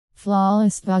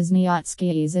Flawless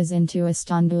Wozniacki eases into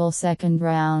Istanbul second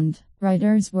round.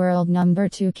 Reuters world number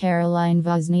 2 Caroline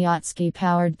Wozniacki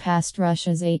powered past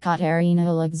Russia's Ekaterina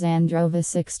Alexandrova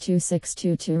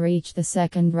 6-2 to reach the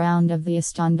second round of the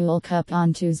Istanbul Cup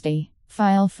on Tuesday.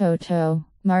 File photo,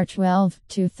 March 12,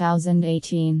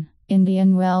 2018.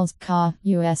 Indian Wells, Ka,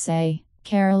 USA.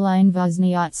 Caroline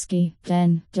Wozniacki,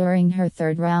 during her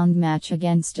third-round match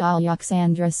against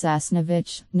Alexandra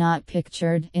Sasnovich, not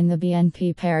pictured in the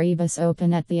BNP Paribas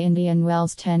Open at the Indian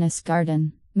Wells Tennis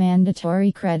Garden.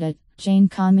 Mandatory credit, Jane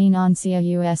Kaminancia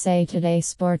USA Today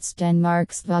Sports.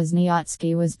 Denmark's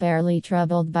Wozniacki was barely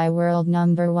troubled by world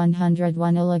number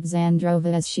 101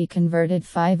 Alexandrova as she converted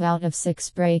 5 out of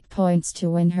 6 break points to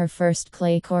win her first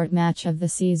clay court match of the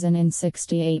season in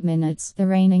 68 minutes. The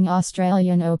reigning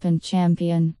Australian Open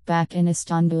champion, back in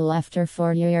Istanbul after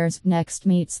 4 years, next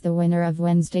meets the winner of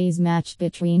Wednesday's match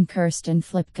between Kirsten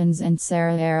Flipkens and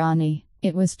Sara Errani.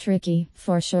 "It was tricky,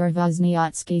 for sure,"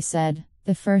 Wozniacki said.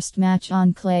 "The first match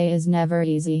on clay is never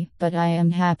easy, but I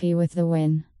am happy with the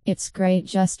win. It's great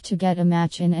just to get a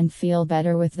match in and feel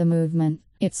better with the movement.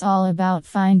 It's all about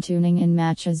fine-tuning in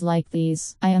matches like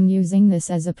these. I am using this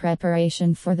as a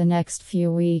preparation for the next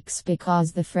few weeks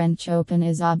because the French Open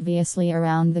is obviously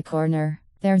around the corner.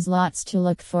 There's lots to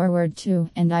look forward to,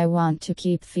 and I want to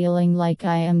keep feeling like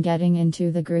I am getting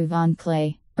into the groove on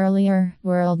clay." Earlier,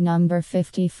 world number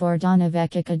 54 Donna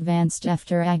Vekic advanced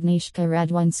after Agnieszka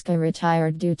Radwanska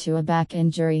retired due to a back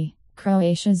injury.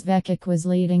 Croatia's Vekic was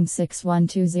leading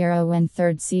 6-1-2-0 when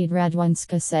third seed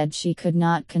Radwanska said she could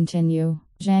not continue.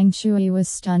 Zhang Shui was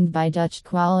stunned by Dutch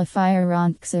qualifier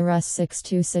Ronke Rus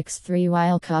 6-2-6-3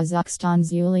 while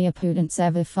Kazakhstan's Yulia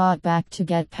Putintseva fought back to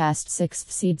get past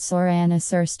 6th seed Sorana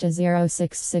Sirsta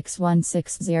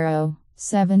 0-6-6-1-6-0.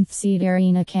 7th seed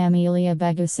Irina Camelia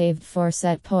Begu saved 4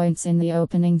 set points in the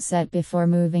opening set before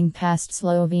moving past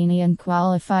Slovenian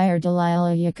qualifier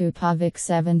Dalila Jakupovic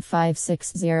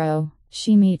 7-5-6-0.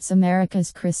 She meets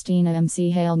America's Christina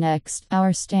MC Hale next.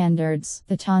 Our standards.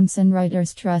 The Thomson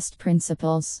Reuters Trust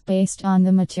Principles. Based on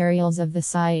the materials of the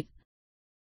site,